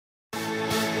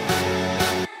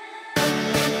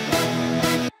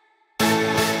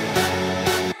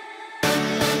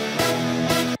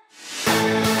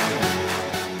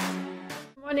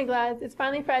morning, Glads. It's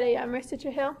finally Friday. I'm Marissa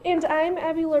Trujillo. And I'm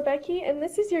Abby Lorbecki, and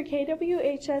this is your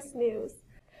KWHS News.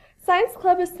 Science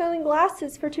Club is selling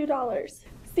glasses for $2.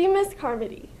 See Miss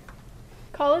Carmody.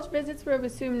 College visits will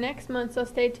resume next month, so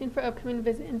stay tuned for upcoming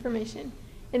visit information.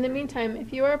 In the meantime,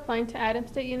 if you are applying to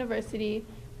Adams State University,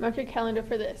 mark your calendar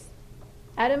for this.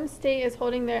 Adams State is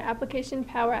holding their Application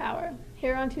Power Hour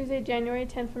here on Tuesday, January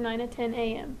 10th from 9 to 10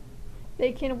 a.m.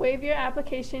 They can waive your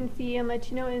application fee and let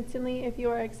you know instantly if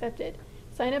you are accepted.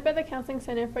 Sign up at the Counseling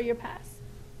Center for your pass.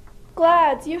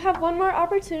 Glads, you have one more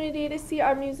opportunity to see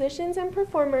our musicians and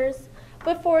performers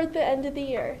before the end of the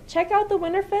year. Check out the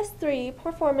Winterfest 3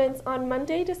 performance on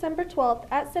Monday, December 12th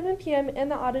at 7 p.m. in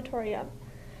the auditorium.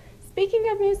 Speaking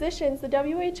of musicians, the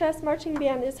WHS Marching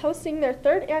Band is hosting their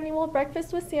 3rd annual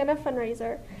Breakfast with Santa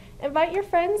fundraiser. Invite your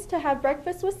friends to have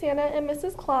breakfast with Santa and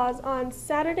Mrs. Claus on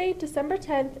Saturday, December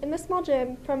 10th in the small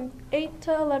gym from 8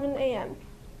 to 11 a.m.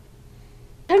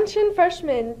 Attention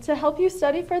freshmen, to help you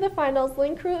study for the finals,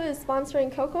 Link Crew is sponsoring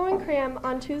Cocoa and Cram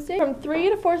on Tuesday from 3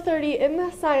 to 4:30 in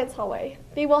the science hallway.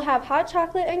 They will have hot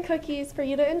chocolate and cookies for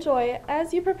you to enjoy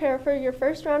as you prepare for your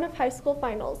first round of high school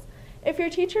finals. If your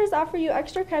teachers offer you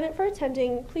extra credit for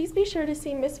attending, please be sure to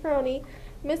see Miss Ferroni,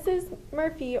 Mrs.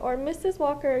 Murphy, or Mrs.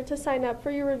 Walker to sign up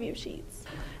for your review sheets.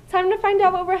 Time to find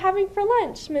out what we're having for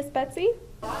lunch, Miss Betsy.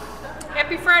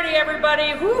 Happy Friday,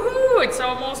 everybody. Woohoo! It's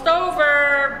almost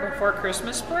over before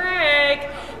Christmas break.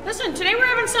 Listen, today we're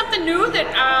having something new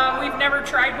that we've never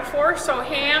tried before, so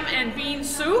ham and bean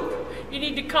soup. You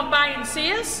need to come by and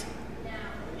see us.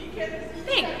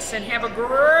 Thanks, and have a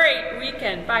great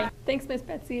weekend. Bye. Thanks, Miss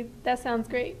Betsy. That sounds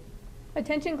great.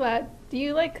 Attention, Glad. Do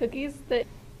you like cookies? The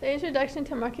Introduction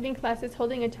to Marketing class is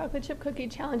holding a chocolate chip cookie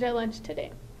challenge at lunch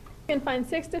today. You can find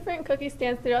 6 different cookie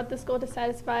stands throughout the school to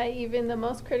satisfy even the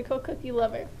most critical cookie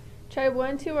lover. Try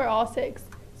 1, 2, or all 6.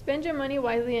 Spend your money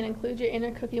wisely and include your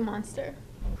inner cookie monster.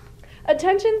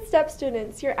 Attention STEP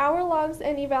students, your hour logs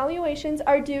and evaluations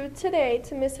are due today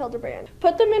to Miss Hildebrand.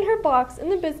 Put them in her box in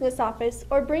the business office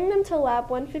or bring them to Lab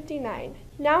 159.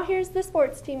 Now here's the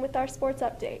sports team with our sports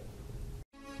update.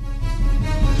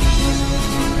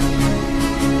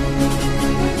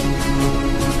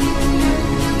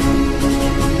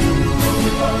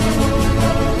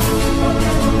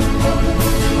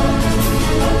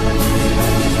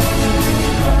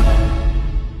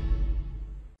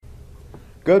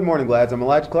 Good morning, Glads. I'm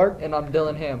Elijah Clark. And I'm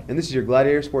Dylan Ham. And this is your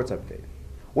Gladiator Sports Update.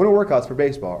 Winter workouts for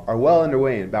baseball are well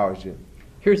underway in Bowers Gym.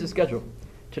 Here's the schedule.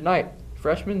 Tonight,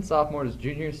 freshmen, sophomores,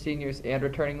 juniors, seniors, and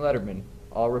returning lettermen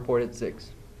all report at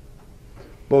 6.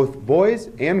 Both boys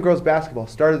and girls basketball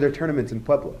started their tournaments in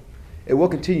Pueblo. It will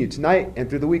continue tonight and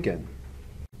through the weekend.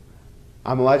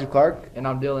 I'm Elijah Clark. And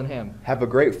I'm Dylan Ham. Have a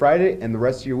great Friday and the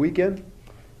rest of your weekend.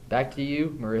 Back to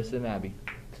you, Marissa and Abby.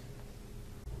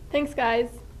 Thanks, guys.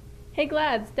 Hey,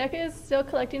 Glads, DECA is still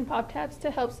collecting Pop Tabs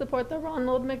to help support the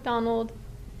Ronald McDonald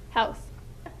House.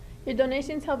 Your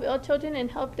donations help ill children and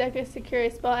help DECA secure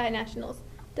a spot at Nationals.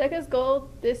 DECA's goal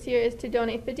this year is to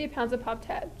donate 50 pounds of Pop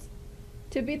Tabs.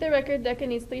 To beat the record, DECA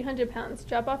needs 300 pounds.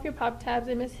 Drop off your Pop Tabs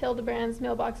in Miss Hildebrand's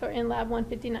mailbox or in Lab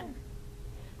 159.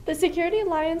 The Security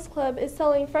Lions Club is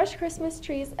selling fresh Christmas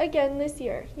trees again this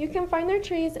year. You can find their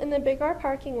trees in the Big R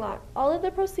parking lot. All of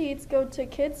the proceeds go to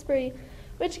Kids Spree,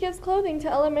 which gives clothing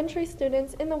to elementary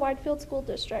students in the Widefield School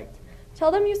District.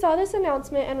 Tell them you saw this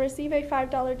announcement and receive a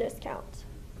 $5 discount.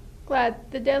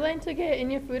 Glad, the deadline to get in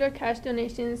your food or cash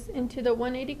donations into the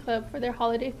 180 Club for their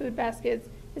holiday food baskets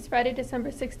is Friday,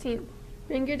 December 16th.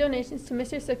 Bring your donations to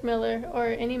Mr. Sickmiller or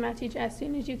any math teacher as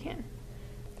soon as you can.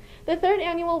 The 3rd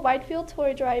annual Widefield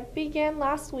Toy Drive began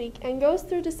last week and goes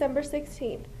through December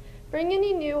 16th. Bring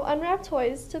any new unwrapped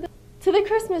toys to the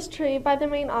Christmas tree by the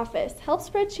main office. Help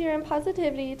spread cheer and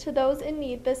positivity to those in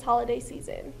need this holiday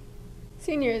season.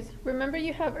 Seniors, remember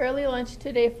you have early lunch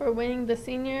today for winning the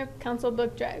Senior Council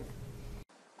Book Drive.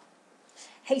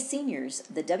 Hey seniors,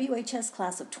 the WHS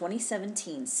class of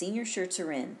 2017 senior shirts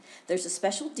are in. There's a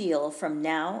special deal from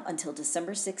now until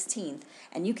December 16th,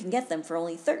 and you can get them for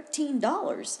only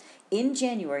 $13. In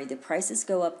January, the prices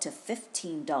go up to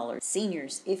 $15.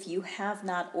 Seniors, if you have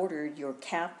not ordered your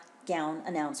cap, gown,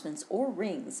 announcements, or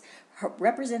rings,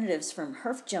 representatives from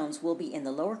Herff Jones will be in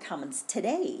the lower commons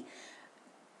today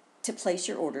to place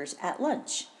your orders at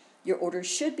lunch. Your orders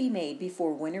should be made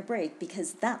before winter break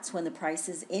because that's when the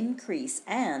prices increase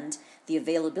and the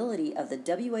availability of the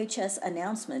WHS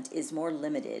announcement is more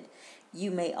limited. You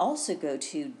may also go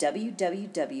to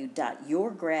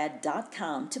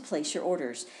www.yourgrad.com to place your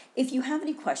orders. If you have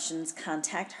any questions,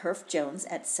 contact Herff Jones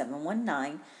at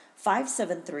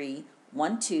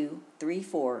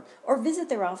 719-573-1234 or visit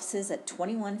their offices at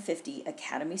 2150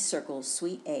 Academy Circle,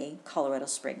 Suite A, Colorado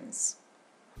Springs.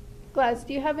 Glads,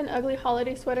 do you have an ugly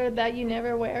holiday sweater that you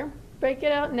never wear? Break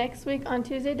it out next week on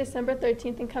Tuesday, December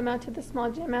 13th and come out to the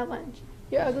small gym at lunch.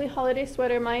 Your ugly holiday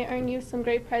sweater might earn you some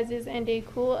great prizes and a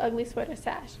cool ugly sweater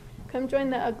sash. Come join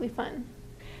the ugly fun.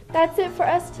 That's it for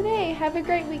us today. Have a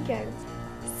great weekend.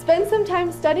 Spend some time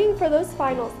studying for those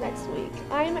finals next week.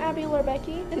 I'm Abby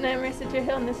Lorbecki. And I'm Marissa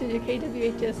Hill, and this is your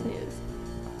KWHS News.